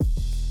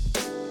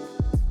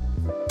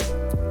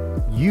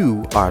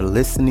You are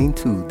listening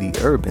to the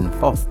Urban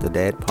Foster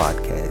Dad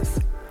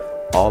Podcast.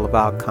 All of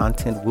our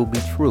content will be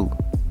true,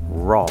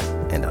 raw,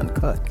 and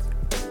uncut.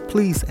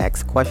 Please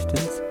ask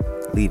questions,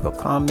 leave a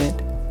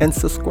comment, and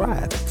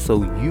subscribe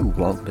so you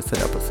won't miss an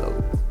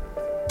episode.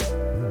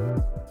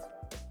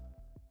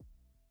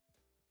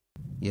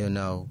 You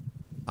know,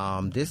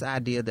 this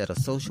idea that a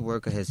social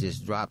worker has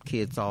just dropped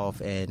kids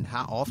off, and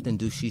how often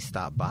do she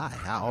stop by?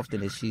 How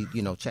often is she,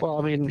 check? Well,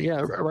 I mean,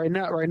 yeah, right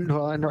now,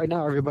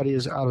 everybody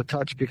is out of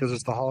touch because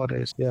it's the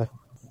holidays. Yeah.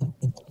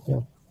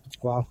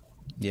 Wow.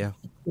 Yeah.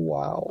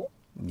 Wow.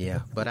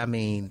 Yeah, but I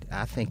mean,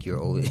 I think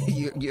you're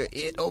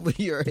it over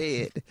your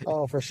head.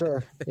 Oh, for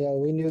sure. Yeah,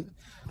 we knew.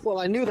 Well,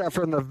 I knew that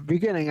from the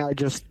beginning. I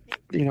just,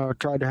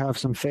 tried to have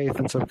some faith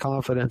and some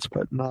confidence,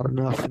 but not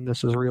enough. And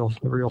this is real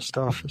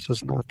stuff. This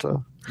is not.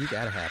 You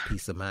gotta have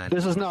peace of mind.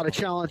 This is not a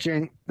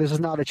challenging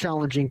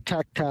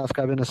tech task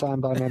I've been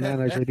assigned by my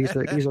manager.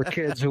 These are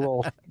kids who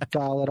will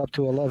dial it up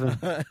to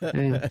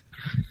 11.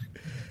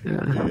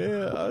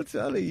 Yeah, I'm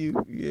telling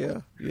you.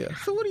 Yeah.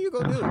 So what are you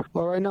gonna do?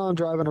 Well, right now I'm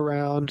driving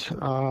around.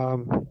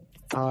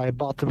 I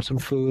bought them some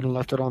food and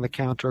left it on the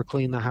counter,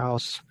 cleaned the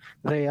house.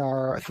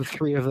 The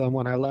three of them,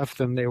 when I left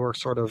them, they were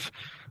sort of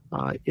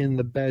in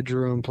the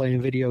bedroom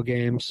playing video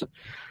games.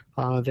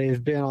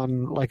 They've been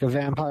on like a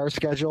vampire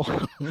schedule.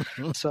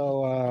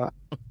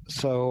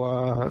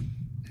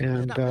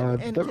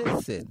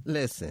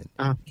 Listen.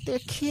 They're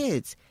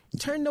kids.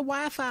 Turn the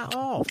Wi-Fi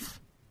off.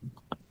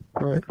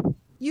 Right.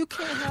 You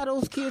can't have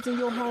those kids in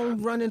your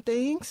home running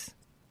things.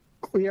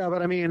 Yeah,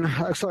 but I mean,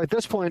 so at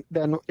this point,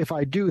 then if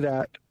I do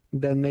that,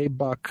 then they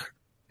buck,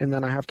 and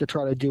then I have to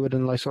try to do it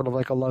in like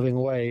a loving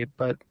way.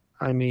 But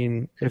I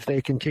mean, if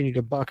they continue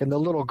to buck, and the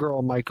little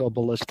girl might go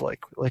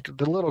ballistic. Like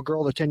the little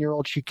girl, the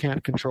 10-year-old, she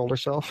can't control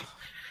herself.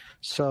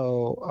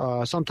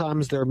 So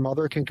sometimes their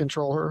mother can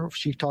control her.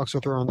 She talks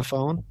with her on the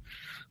phone.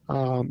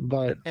 And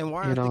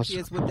why are the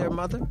kids with their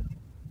mother?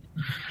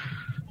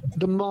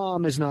 The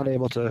mom is not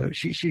able to.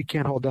 She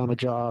can't hold down a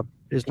job.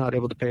 Is not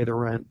able to pay the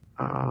rent.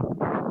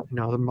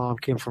 The mom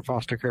came from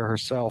foster care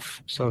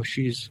herself, so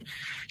she's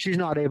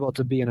not able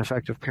to be an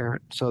effective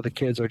parent. So the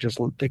kids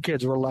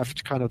were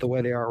left kind of the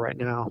way they are right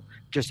now,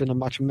 just in a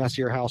much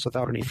messier house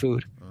without any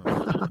food.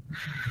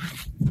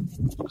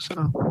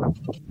 So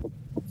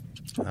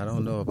I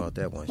don't know about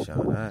that one,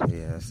 Sean.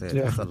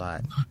 That's a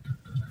lot.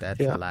 That's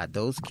a lot.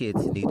 Those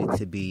kids needed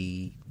to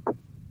be.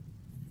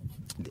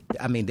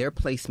 I mean, their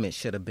placement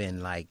should have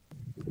been like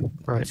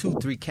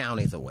 2-3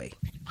 counties away.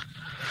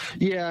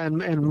 Yeah,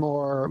 and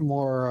more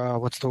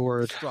what's the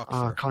word?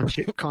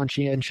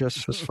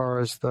 Conscientious as far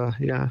as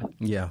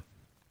Yeah.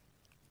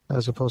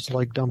 As opposed to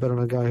like dump it on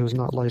a guy who's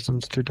not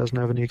licensed, who doesn't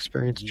have any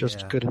experience,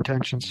 just good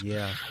intentions.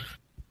 Yeah.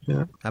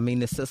 Yeah. I mean,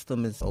 the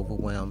system is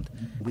overwhelmed.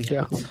 We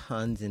have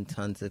tons and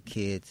tons of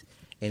kids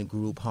in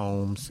group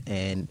homes,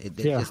 and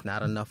there's just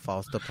not enough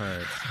foster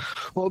parents.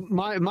 Well,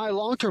 my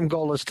long-term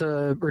goal is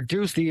to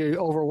reduce the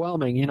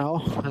overwhelming, and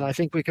I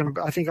think I can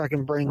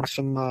bring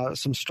some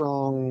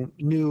strong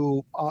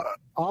new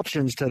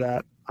options to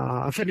that.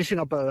 I'm finishing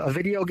up a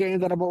video game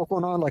that I'm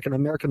working on, like an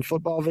American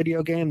football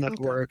video game that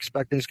we're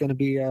expecting is going to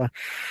be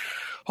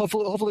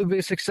hopefully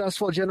be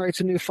successful, generate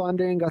some new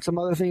funding, got some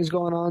other things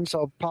going on.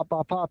 So pop.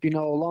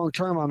 Long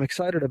term, I'm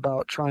excited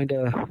about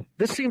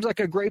this seems like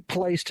a great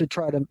place to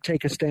try to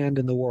take a stand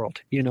in the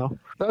world,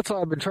 That's why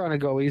I've been trying to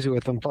go easy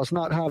with them. Plus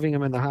not having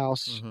them in the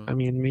house, I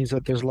mean, means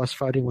that there's less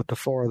fighting with the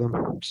four of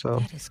them. So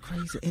that is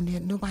crazy. And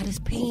then nobody's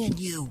paying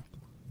you.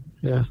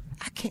 Yeah.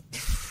 I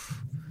can't.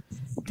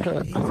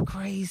 That is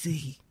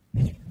crazy.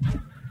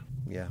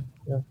 Yeah.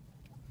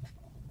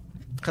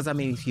 Because, I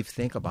mean, if you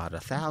think about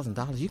it,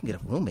 $1,000, you can get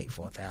a roommate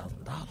for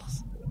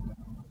 $1,000.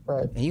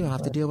 Right. And you don't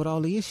have to deal with all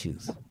the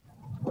issues.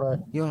 Right.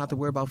 You don't have to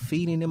worry about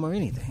feeding them or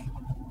anything.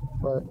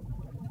 Right.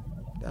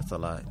 That's a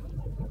lot.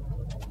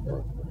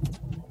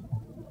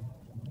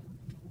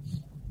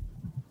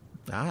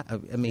 I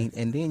mean,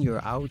 and then you're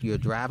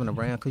driving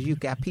around because you've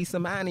got peace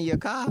of mind in your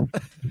car.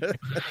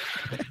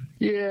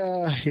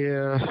 Yeah.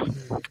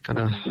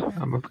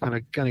 I'm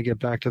gonna get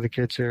back to the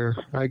kids here.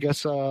 I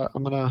guess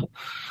I'm gonna.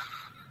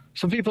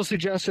 Some people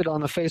suggested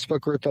on the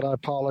Facebook group that I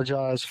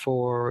apologize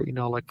for,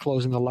 like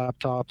closing the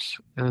laptops,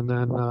 and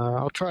then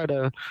I'll try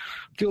to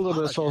do a little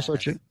bit of soul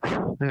searching.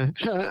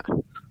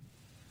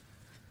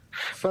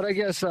 But I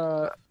guess,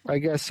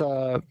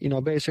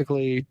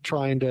 basically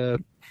trying to,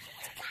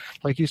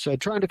 like you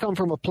said, trying to come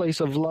from a place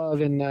of love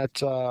in that,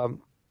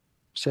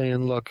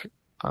 saying, look,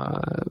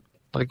 how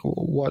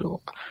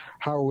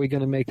are we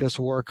going to make this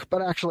work?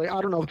 But actually,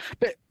 I don't know.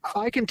 But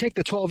I can take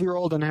the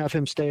 12-year-old and have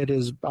him stay at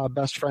his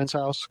best friend's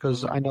house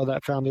because I know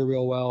that family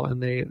real well,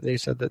 and they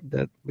said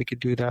that we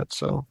could do that.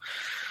 So,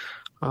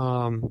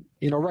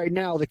 right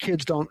now the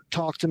kids don't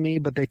talk to me,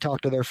 but they talk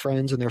to their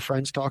friends, and their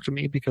friends talk to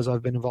me because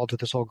I've been involved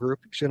with this whole group.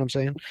 You see what I'm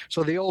saying?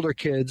 So the older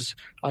kids,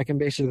 I can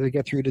basically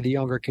get through to the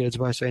younger kids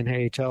by saying,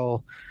 "Hey,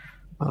 tell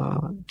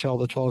the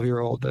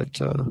 12-year-old that."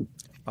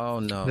 Oh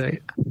no.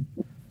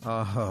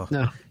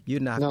 No. You're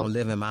not going to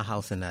live in my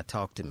house and not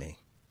talk to me.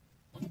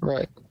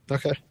 Right.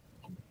 Okay.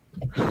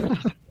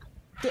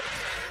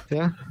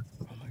 Yeah.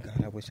 Oh my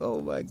God, I wish.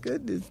 Oh my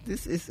goodness,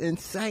 this is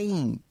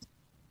insane.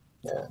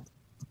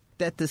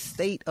 That the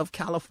state of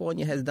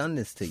California has done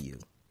this to you.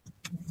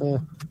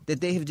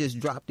 That they have just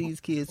dropped these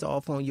kids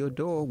off on your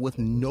door with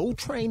no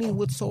training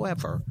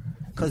whatsoever.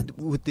 Because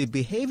with the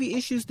behavior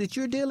issues that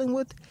you're dealing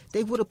with,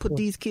 they would have put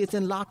these kids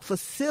in locked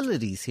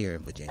facilities here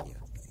in Virginia.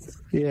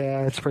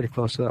 Yeah, it's pretty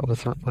close to that with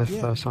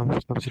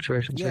some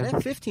situations. Yeah, that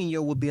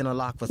 15-year-old would be in a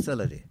locked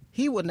facility.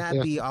 He would not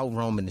be out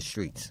roaming the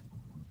streets.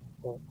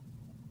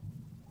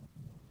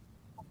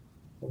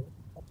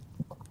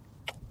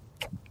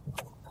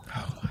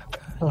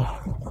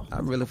 I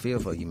really feel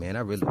for you, man.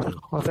 I really do.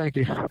 Well, thank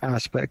you.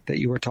 Aspect that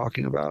you were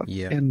talking about.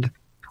 Yeah. And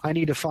I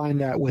need to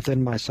find that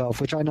within myself,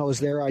 which I know is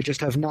there. I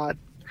just have not.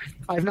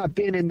 I've not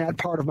been in that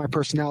part of my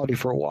personality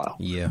for a while.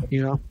 Yeah.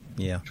 You know.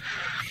 Yeah.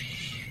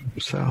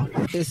 So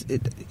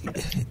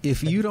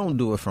if you don't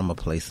do it from a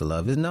place of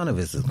love, none of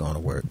this is going to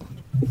work.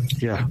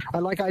 Yeah.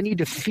 I need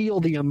to feel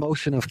the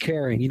emotion of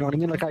caring. You know what I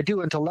mean? Like I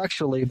do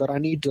intellectually, but I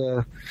need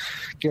to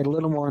get a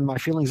little more in my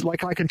feelings.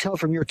 Like I can tell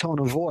from your tone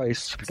of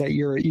voice that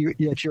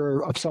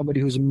you're of somebody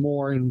who's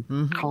more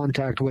in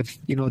contact with,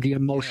 the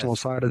emotional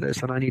side of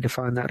this. And I need to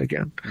find that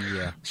again.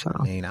 Yeah. So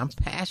I mean, I'm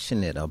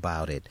passionate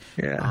about it.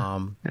 Yeah.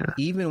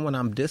 Even when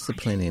I'm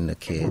disciplining the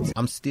kids,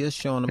 I'm still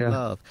showing them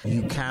love.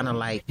 You kind of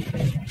like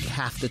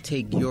have to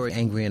take your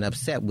angry and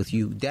upset with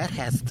you. That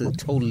has to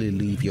totally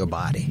leave your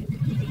body.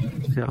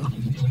 Yeah.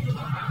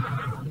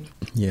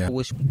 Yeah. I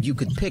wish you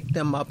could pick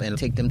them up and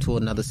take them to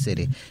another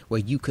city where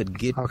you could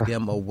get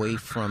them away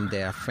from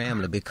their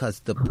family, because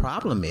the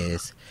problem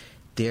is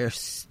they're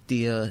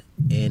still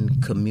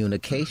in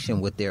communication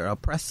with their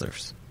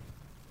oppressors.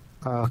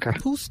 Okay.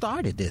 Who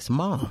started this?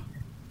 Mom.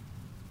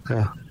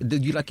 Yeah.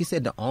 Like you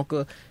said, the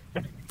uncle.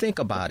 Think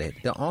about it.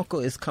 The uncle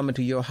is coming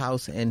to your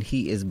house and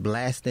he is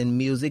blasting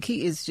music.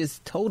 He is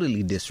just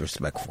totally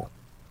disrespectful.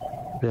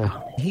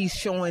 Yeah. He's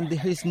showing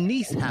his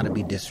niece how to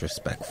be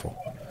disrespectful.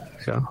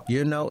 Yeah.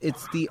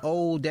 It's the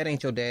old, that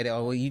ain't your daddy.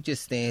 Oh, you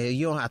just stand here.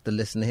 You don't have to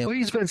listen to him. Well,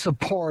 he's been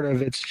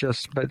supportive. It's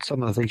just, but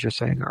some of the things you're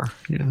saying are,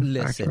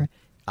 listen,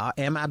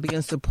 am I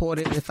being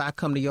supported if I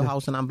come to your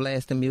house and I'm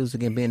blasting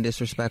music and being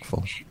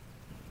disrespectful?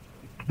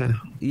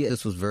 Yeah,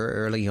 this was very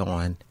early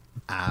on.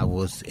 I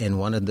was in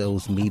one of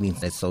those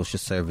meetings at social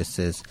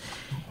services,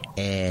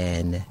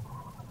 and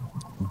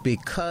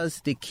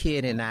because the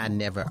kid and I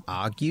never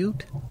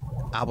argued,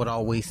 I would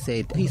always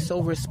say he's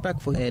so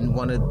respectful. And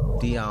one of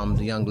the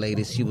young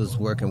ladies, she was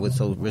working with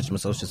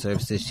Richmond Social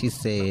Services, she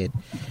said,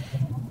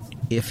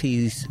 if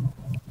he's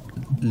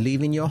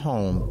leaving your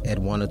home at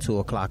 1 or 2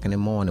 o'clock in the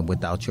morning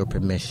without your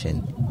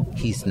permission,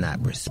 he's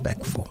not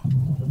respectful.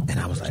 And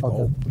I was like,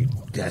 oh,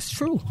 that's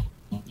true.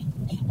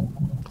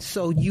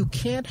 So you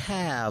can't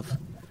have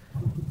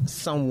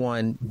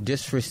someone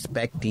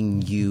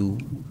disrespecting you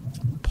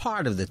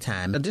part of the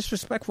time. A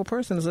disrespectful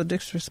person is a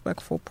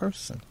disrespectful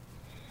person.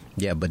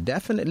 Yeah, but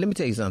definitely, let me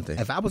tell you something.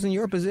 If I was in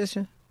your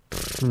position,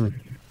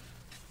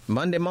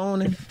 Monday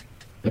morning,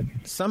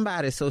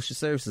 somebody at social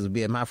services would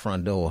be at my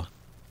front door.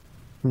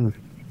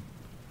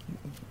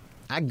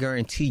 I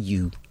guarantee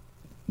you,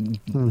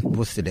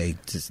 what's today?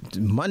 Just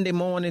Monday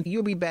morning,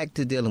 you'll be back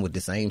to dealing with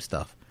the same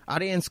stuff. Are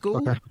they in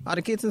school? Okay. Are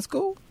the kids in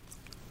school?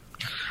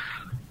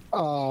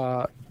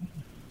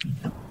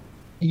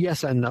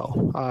 Yes and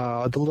no.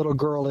 The little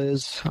girl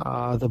is.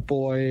 The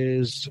boy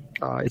is.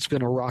 It's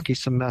been a rocky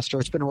semester.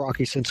 It's been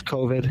rocky since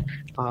COVID.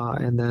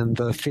 And then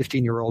the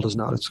 15-year-old is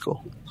not in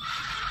school.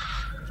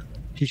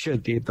 He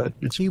should be, but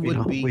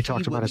we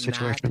talked about a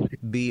situation. He would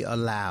not be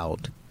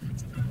allowed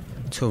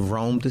to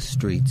roam the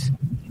streets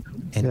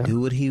and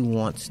do what he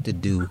wants to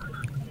do.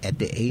 At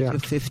the age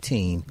of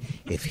 15,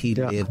 if he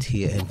lived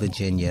here in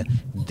Virginia,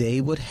 they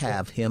would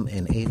have him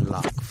in a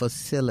locked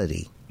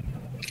facility.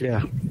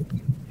 Yeah.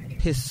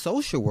 His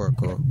social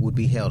worker would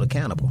be held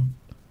accountable.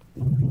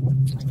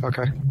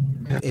 Okay.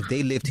 Yeah. If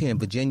they lived here in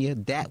Virginia,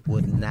 that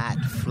would not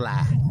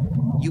fly.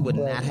 You would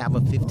not have a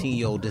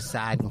 15-year-old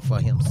deciding for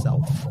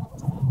himself.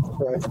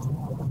 Right.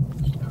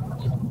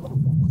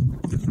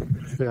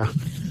 Yeah.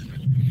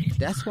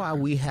 That's why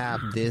we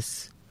have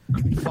this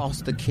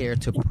foster care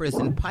to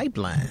prison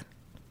pipeline.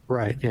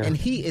 Right, yeah. And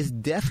he is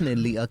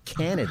definitely a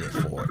candidate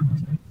for it.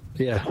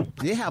 Yeah.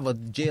 They have a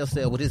jail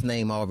cell with his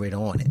name already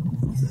on it.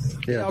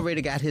 They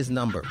already got his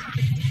number.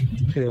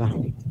 Yeah.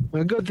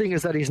 The good thing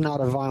is that he's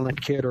not a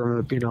violent kid or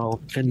a,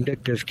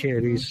 vindictive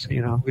kid. He's,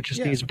 we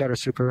just needs better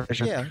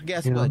supervision. Yeah,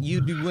 guess what?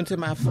 You went to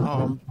my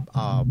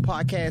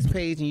podcast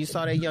page and you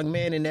saw that young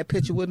man in that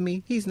picture with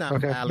me. He's not a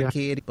violent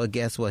kid, but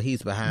guess what?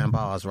 He's behind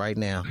bars right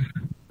now.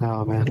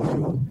 Oh, man.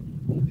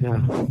 Yeah.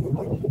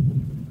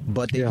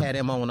 But they had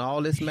him on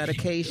all this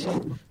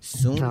medication.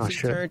 Soon as he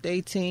turned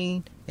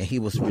 18 and he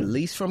was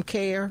released from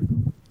care.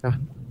 Yeah.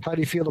 How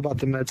do you feel about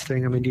the meds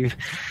thing? I mean,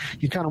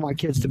 you kind of want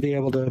kids to be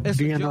able to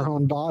be in their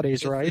own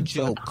bodies, right? It's a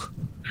joke.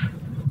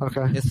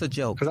 Okay. It's a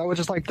joke. Because I would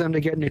just like them to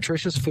get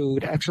nutritious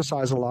food,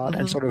 exercise a lot,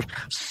 and sort of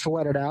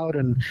sweat it out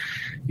and,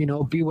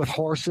 be with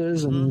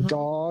horses and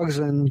dogs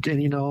and,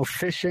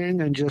 fishing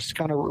and just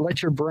kind of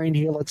let your brain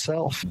heal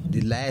itself.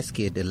 The last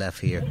kid that left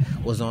here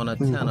was on a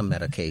ton of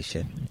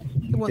medication.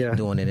 He wasn't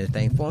doing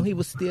anything for him. He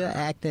was still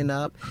acting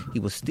up. He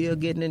was still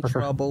getting in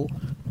trouble.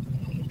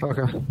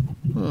 Okay.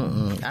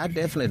 I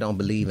definitely don't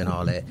believe in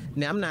all that.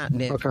 Now, I'm not...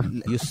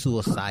 You're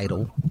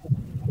suicidal.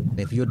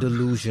 If you're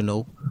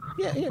delusional...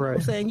 Yeah, you know what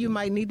I'm saying? You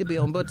might need to be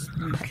on, but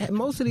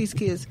most of these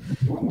kids,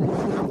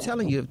 I'm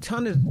telling you,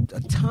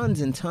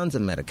 tons and tons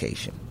of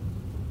medication.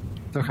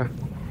 Okay.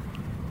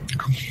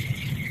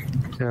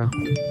 Yeah.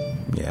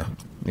 Yeah.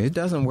 It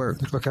doesn't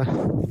work. Okay.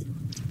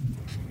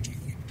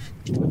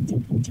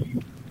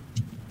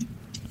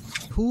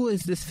 Who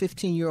is this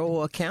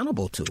 15-year-old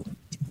accountable to?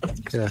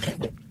 Yeah.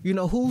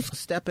 Who's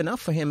stepping up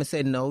for him and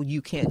saying, no,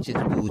 you can't just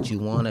do what you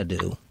want to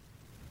do.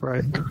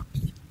 Right.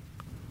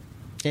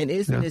 And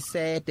isn't it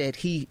sad that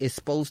he is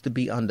supposed to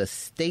be under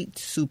state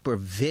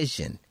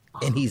supervision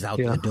and he's out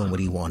there doing what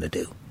he want to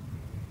do?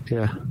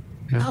 Yeah.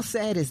 How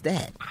sad is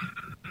that?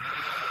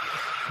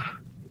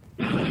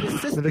 The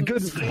system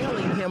is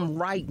failing him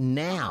right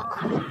now.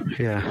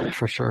 Yeah,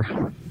 for sure.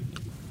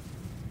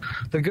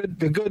 The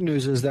good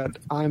news is that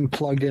I'm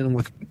plugged in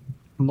with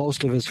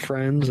most of his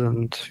friends,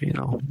 and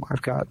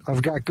I've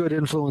got good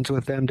influence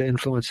with them to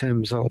influence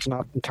him, so it's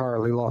not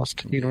entirely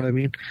lost. You know what I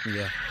mean?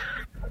 Yeah.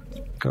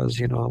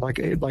 Because like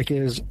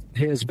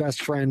his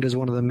best friend is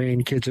one of the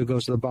main kids who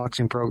goes to the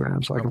boxing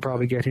program, so I can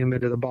probably get him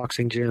into the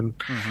boxing gym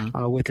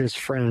with his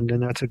friend,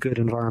 and that's a good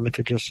environment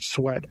to just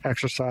sweat,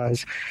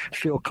 exercise,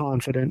 feel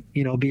confident.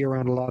 Be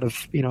around a lot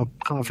of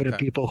confident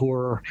people who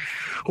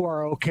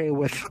are okay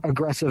with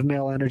aggressive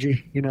male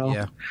energy.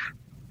 Yeah.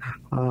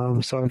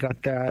 So I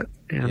got that,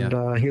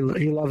 and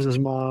he loves his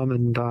mom,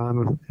 and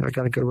I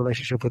got a good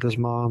relationship with his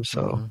mom.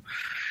 So,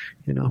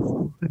 I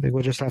think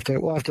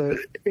we'll have to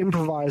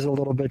improvise a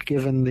little bit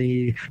given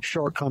the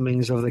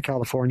shortcomings of the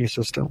California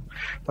system.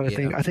 But I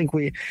think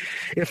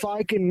if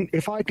I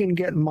can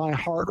get my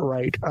heart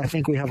right, I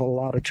think we have a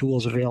lot of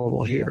tools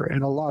available here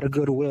and a lot of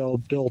goodwill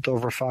built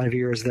over 5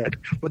 years.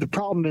 But the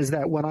problem is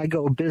that when I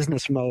go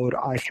business mode,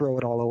 I throw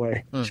it all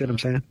away. See what I'm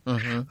saying?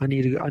 I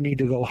need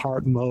to go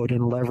heart mode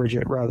and leverage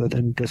it rather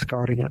than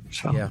discarding it.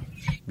 So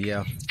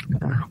yeah.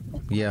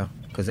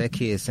 Because that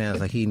kid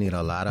sounds like he need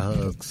a lot of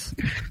hugs.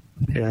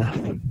 Yeah,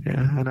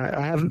 and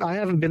I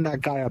haven't been that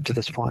guy up to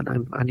this point.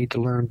 I need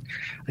to learn.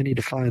 I need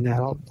to find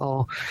that.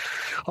 I'll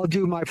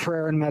do my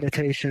prayer and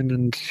meditation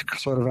and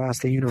sort of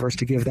ask the universe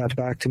to give that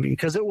back to me,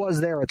 because it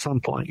was there at some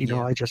point.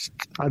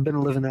 I've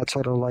been living that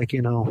sort of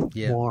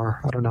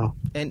more, I don't know,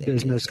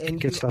 business, and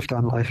get stuff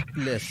done life.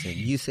 Listen,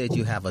 you said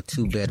you have a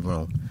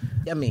 2-bedroom.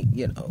 I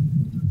mean,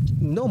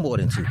 no more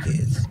than 2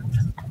 kids.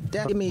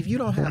 If you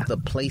don't have the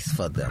place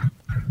for them.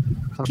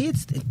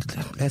 Kids,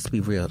 let's be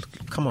real.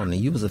 Come on,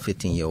 you was a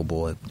 15-year-old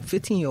boy.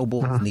 15-year-old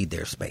boys need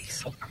their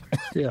space.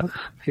 Yeah,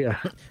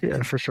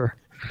 for sure.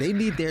 They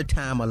need their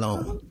time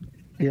alone.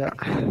 Yeah.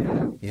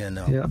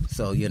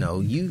 So,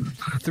 you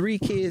 3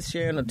 kids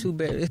sharing a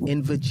 2-bed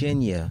in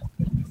Virginia.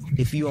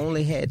 If you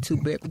only had 2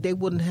 bed, they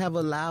wouldn't have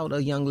allowed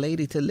a young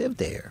lady to live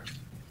there.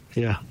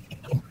 Yeah.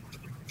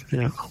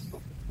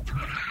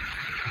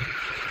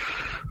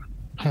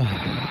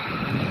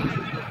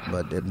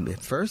 But the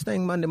first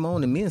thing Monday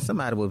morning, me and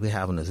somebody will be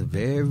having this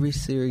very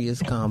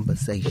serious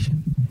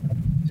conversation.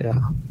 Yeah.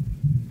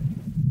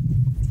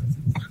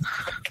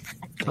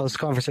 This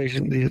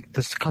conversation,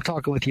 this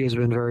talking with you has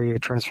been very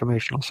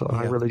transformational, so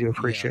I really do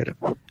appreciate it.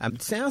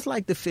 It sounds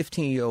like the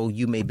 15-year-old,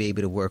 you may be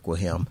able to work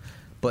with him,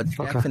 but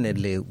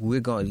definitely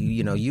you're going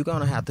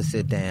to have to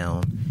sit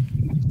down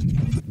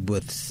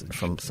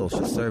from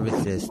social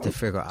services to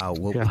figure out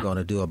what we're going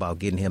to do about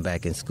getting him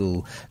back in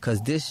school,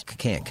 because this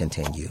can't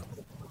continue.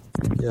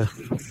 Yeah.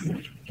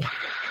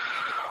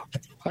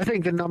 I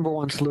think the number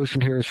one solution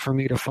here is for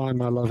me to find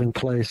my loving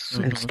place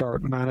and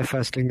start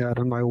manifesting that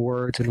in my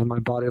words and in my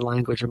body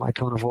language and my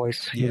tone of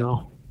voice,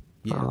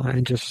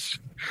 and just,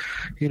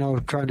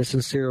 trying to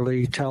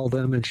sincerely tell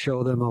them and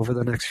show them over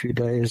the next few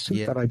days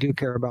that I do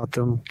care about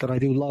them, that I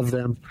do love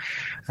them,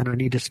 and I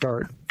need to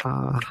start.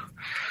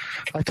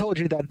 I told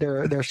you that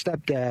their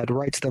stepdad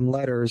writes them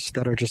letters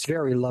that are just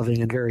very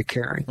loving and very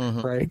caring,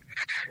 right?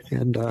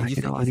 And I need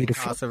to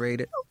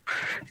incarcerated.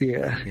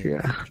 Yeah.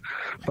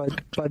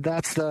 But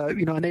that's the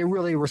and they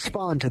really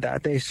respond to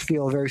that. They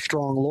feel very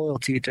strong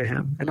loyalty to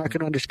him, and I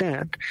can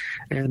understand.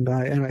 And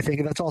I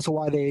think that's also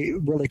why they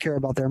really care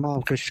about their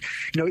mom, because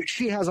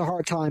she has a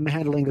hard time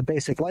handling the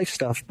basic life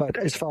stuff. But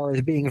as far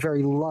as being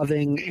very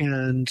loving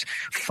and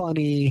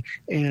funny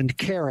and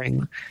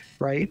caring,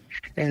 right?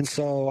 And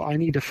so I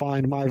need to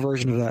find my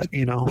version of that,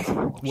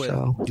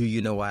 Well, do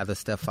you know why the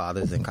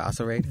stepfather is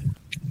incarcerated?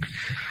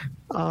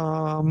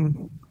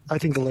 I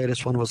think the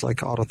latest one was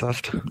like auto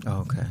theft.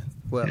 Okay.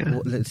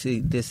 Well, let's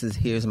see.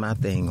 Here's my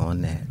thing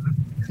on that.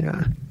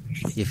 Yeah.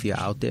 If you're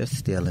out there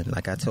stealing,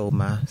 like I told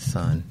my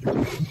son,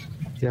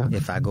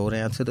 if I go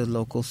down to the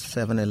local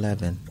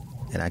 7-Eleven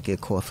and I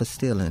get caught for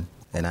stealing,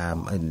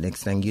 And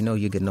next thing you know,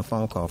 you're getting a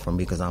phone call from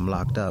me because I'm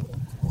locked up.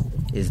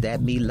 Is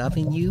that me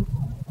loving you?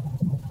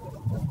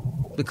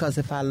 Because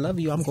if I love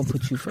you, I'm going to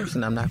put you first,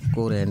 and I'm not going to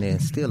go there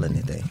and steal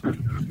anything.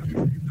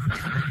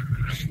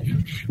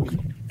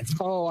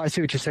 Oh, I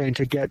see what you're saying.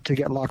 To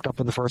get locked up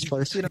in the first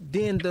place.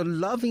 Then the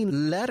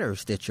loving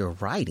letters that you're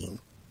writing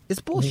is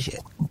bullshit.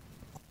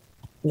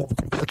 Yeah,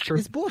 that's true.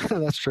 It's bullshit.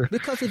 That's true.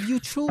 Because if you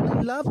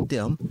truly loved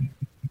them,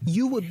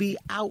 you would be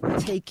out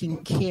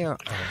taking care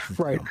of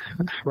them.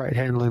 Right,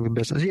 handling the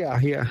business. Yeah.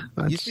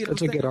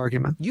 That's a good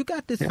argument. You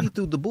got to see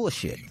through the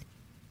bullshit.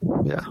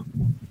 Yeah.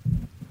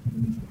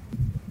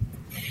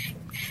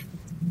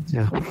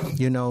 Yeah.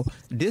 You know,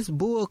 this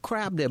bull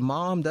crap that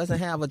mom doesn't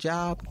have a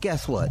job,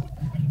 guess what?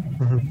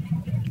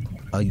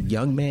 A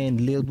young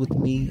man lived with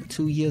me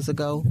 2 years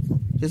ago.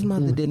 His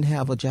mother didn't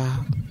have a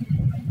job.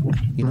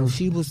 You know,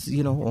 she was,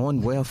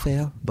 on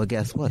welfare, but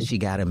guess what? She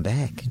got him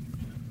back.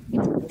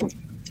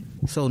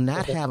 So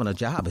not having a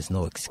job is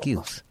no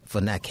excuse for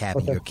not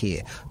having your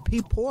kid.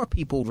 Poor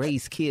people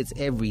raise kids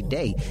every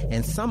day,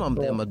 and some of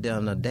them have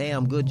done a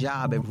damn good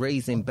job at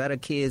raising better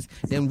kids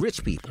than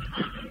rich people.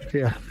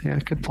 Yeah,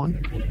 good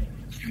point.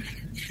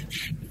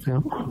 Yeah.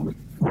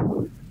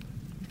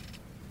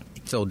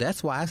 So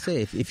that's why I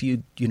say if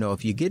you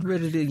get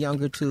rid of the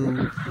younger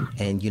two,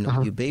 and you're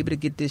able to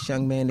get this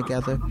young man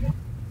together.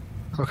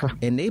 Okay.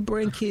 And they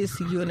bring kids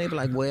to you, and they be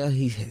like, well,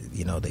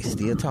 they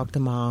still talk to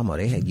mom, or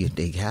they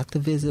have to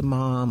visit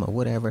mom, or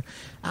whatever.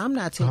 I'm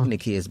not taking the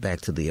kids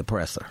back to the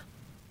oppressor.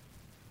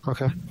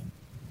 Okay.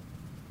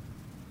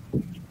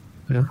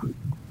 Yeah.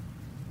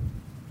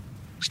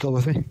 Still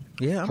with me?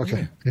 Yeah, I'm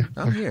here. Yeah.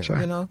 I'm here.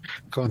 Sorry.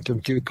 Going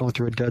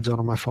through a dead zone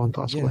on my phone,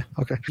 possibly.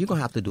 Yeah. Okay. You're gonna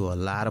have to do a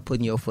lot of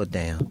putting your foot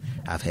down.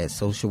 I've had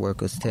social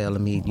workers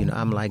telling me,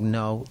 I'm like,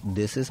 no,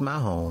 this is my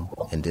home,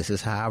 and this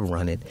is how I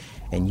run it,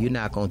 and you're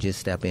not gonna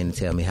just step in and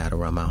tell me how to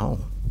run my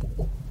home.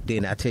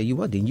 Then I tell you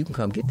what, then you can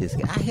come get this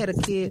guy. I had a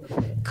kid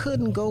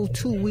couldn't go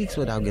 2 weeks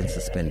without getting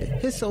suspended.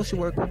 His social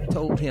worker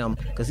told him,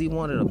 because he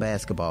wanted a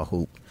basketball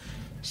hoop,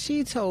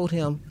 she told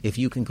him, if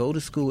you can go to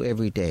school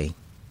every day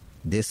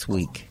this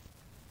week,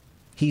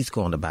 he's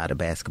going to buy the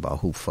basketball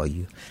hoop for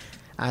you.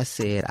 I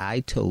said, I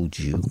told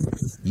you,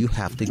 you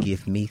have to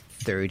give me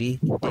 30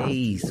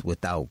 days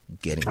without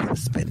getting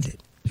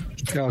suspended.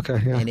 Okay,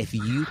 yeah. And if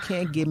you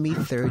can't give me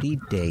 30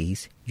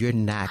 days, you're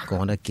not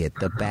going to get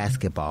the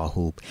basketball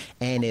hoop.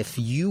 And if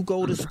you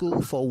go to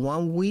school for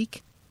 1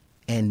 week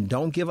and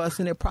don't give us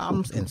any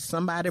problems, and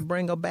somebody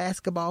bring a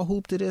basketball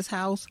hoop to this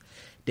house,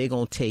 they're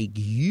going to take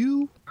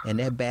you and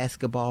that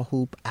basketball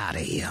hoop out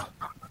of here.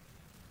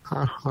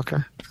 Okay.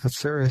 That's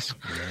serious.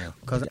 Yeah,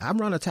 because I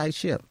run a tight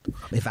ship.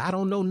 If I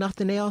don't know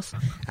nothing else,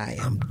 I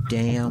am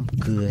damn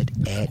good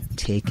at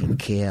taking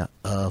care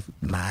of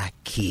my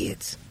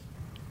kids.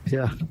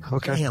 Yeah,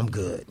 okay. Damn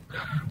good.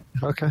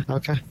 Okay.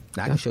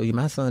 I can show you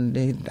my son.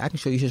 I can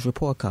show you his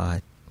report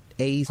card.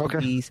 A's and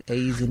B's,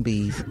 A's and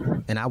B's.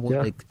 And I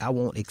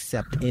won't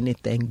accept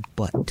anything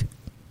but.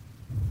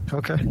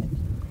 Okay.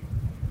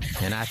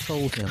 And I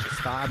told him,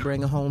 start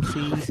bringing home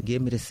C's,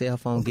 give me the cell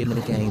phone, give me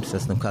the game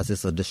system, because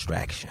it's a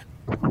distraction.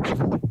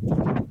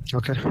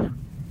 Okay.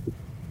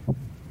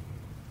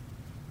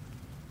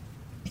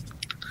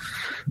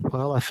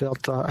 Well, I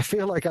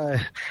feel like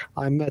I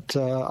met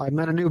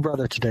a new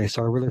brother today,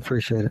 so I really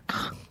appreciate it.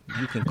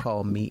 You can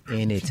call me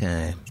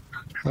anytime.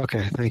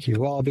 Okay, thank you.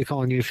 Well, I'll be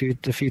calling you a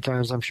few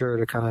times, I'm sure,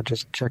 to kind of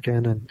just check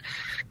in and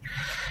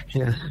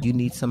yeah. You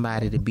need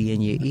somebody to be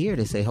in your ear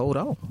to say, hold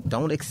on,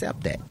 don't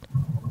accept that.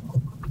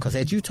 Because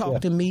had you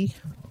talked to me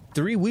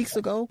 3 weeks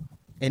ago,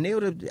 and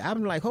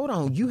I'm like, hold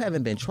on, you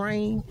haven't been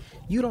trained,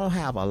 you don't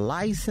have a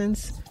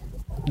license.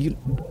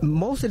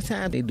 Most of the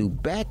time they do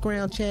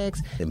background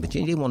checks, but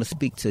they want to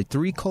speak to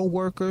 3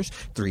 co-workers,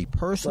 3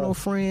 personal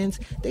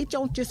friends. They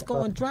don't just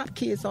go and drop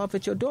kids off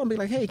at your door and be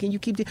like, hey, can you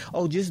keep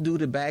just do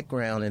the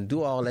background and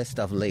do all that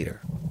stuff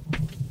later.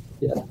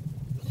 Yeah.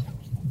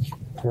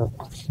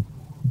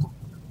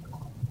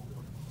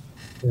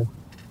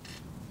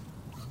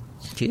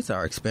 Kids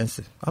are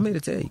expensive. I'm here to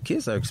tell you,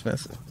 kids are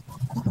expensive.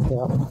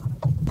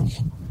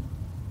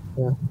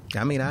 Yeah.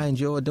 I mean, I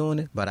enjoy doing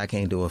it, but I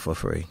can't do it for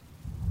free.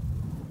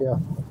 Yeah.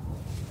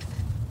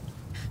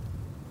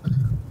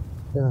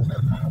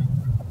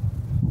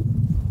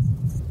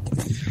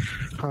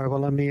 All right.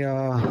 Well, let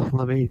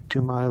me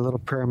do my little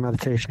prayer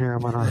meditation here. I'm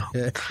gonna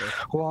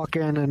walk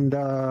in and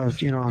I'm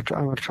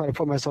gonna try to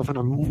put myself in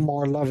a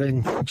more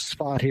loving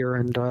spot here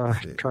and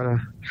try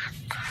to.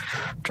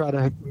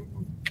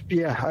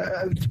 Yeah,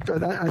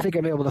 I think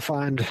I'll be able to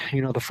find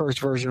the first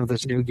version of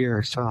this new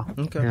gear. So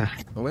okay. Yeah.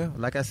 Well,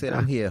 like I said,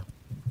 I'm here.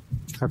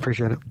 I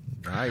appreciate it.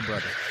 All right,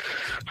 brother.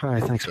 All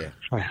right. Thanks. Yeah.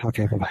 All right.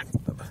 Okay. Bye-bye.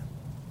 Bye-bye.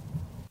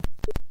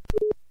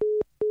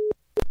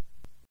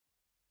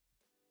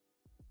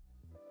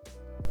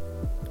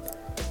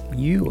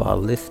 You are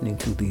listening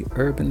to the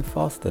Urban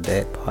Foster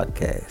Dad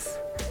podcast.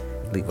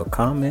 Leave a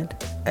comment,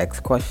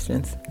 ask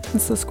questions,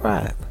 and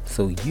subscribe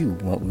so you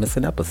won't miss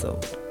an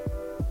episode.